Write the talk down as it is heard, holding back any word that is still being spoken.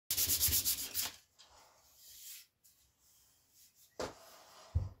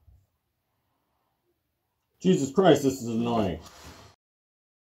Jesus Christ, this is annoying.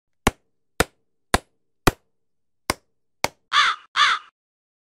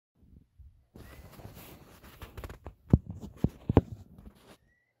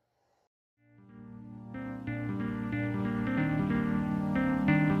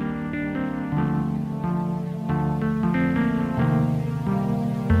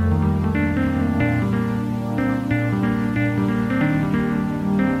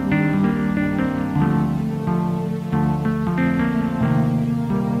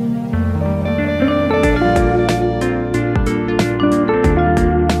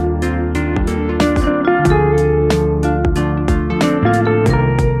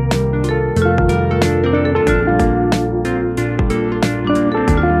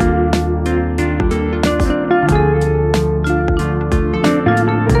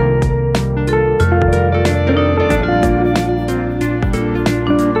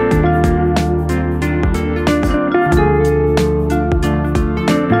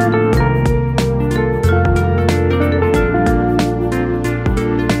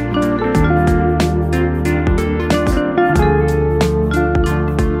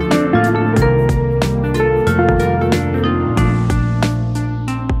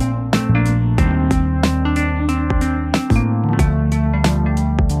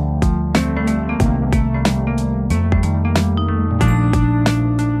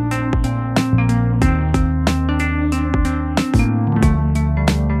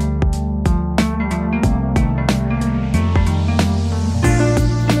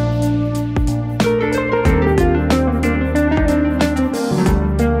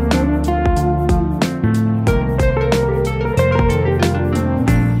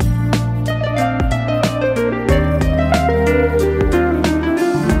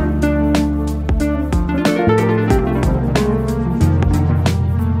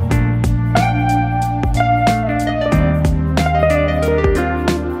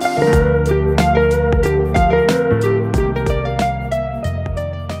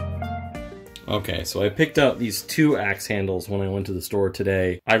 Okay, so I picked out these two axe handles when I went to the store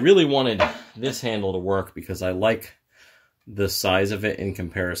today. I really wanted this handle to work because I like the size of it in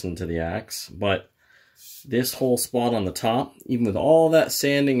comparison to the axe, but this whole spot on the top, even with all that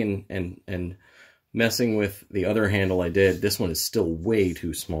sanding and messing with the other handle I did, this one is still way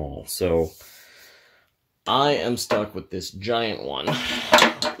too small. So I am stuck with this giant one,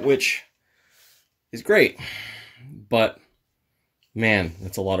 which is great, but man,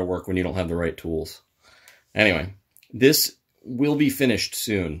 that's a lot of work when you don't have the right tools. Anyway, this will be finished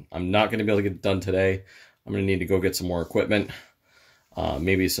soon. I'm not going to be able to get it done today. I'm going to need to go get some more equipment.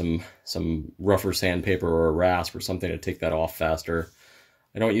 Maybe some rougher sandpaper or a rasp or something to take that off faster.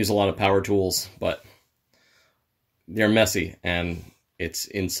 I don't use a lot of power tools, but they're messy and it's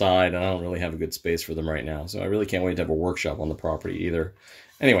inside and I don't really have a good space for them right now. So I really can't wait to have a workshop on the property either.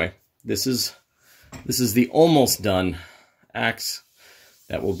 Anyway, this is the almost done axe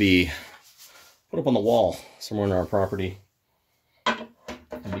that will be put up on the wall somewhere in our property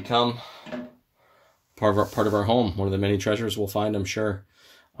and become part of our home. One of the many treasures we'll find, I'm sure.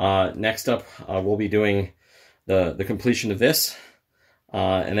 Next up, we'll be doing the completion of this,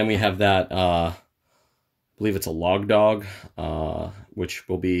 and then we have that. I believe it's a log dog, which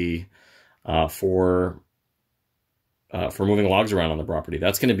will be for moving logs around on the property.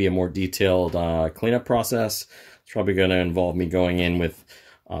 That's going to be a more detailed cleanup process. It's probably going to involve me going in with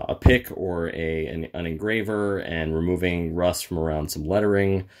a pick or an engraver and removing rust from around some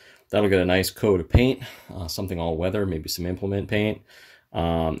lettering. That'll get a nice coat of paint, something all-weather, maybe some implement paint.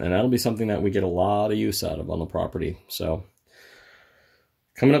 And that'll be something that we get a lot of use out of on the property. So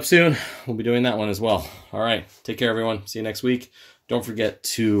coming up soon, we'll be doing that one as well. All right, take care, everyone. See you next week. Don't forget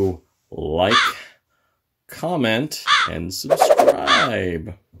to like, comment, and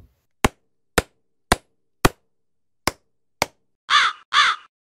subscribe.